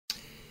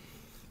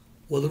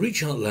Well, the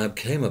Reach Out Lab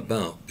came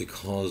about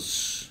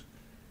because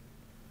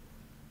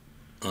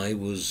I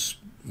was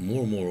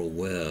more and more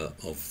aware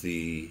of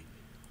the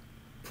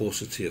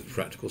paucity of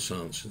practical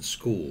science in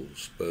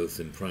schools, both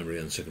in primary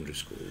and secondary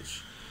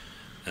schools,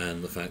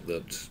 and the fact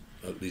that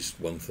at least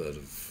one third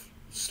of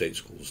state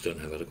schools don't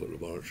have adequate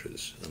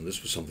laboratories. And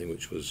this was something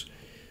which was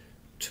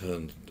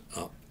turned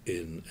up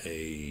in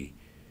a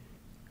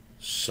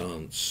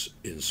Science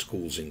in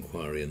Schools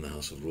inquiry in the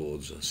House of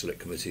Lords, a select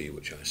committee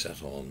which I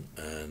sat on,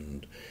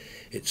 and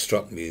it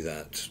struck me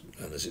that,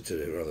 and as it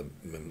did every other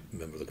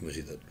member of the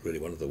committee, that really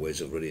one of the ways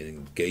of really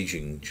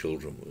engaging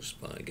children was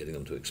by getting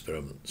them to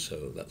experiment.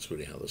 So that's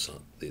really how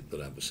the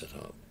lab was set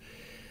up.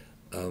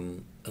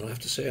 And I have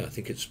to say, I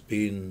think it's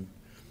been,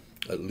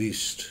 at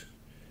least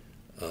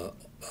on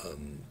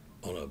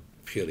a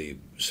purely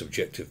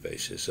subjective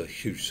basis, a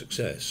huge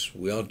success.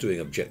 We are doing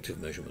objective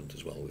measurement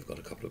as well. We've got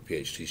a couple of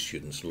PhD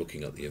students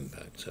looking at the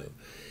impact, so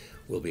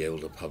we'll be able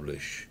to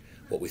publish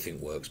what we think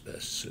works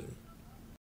best soon.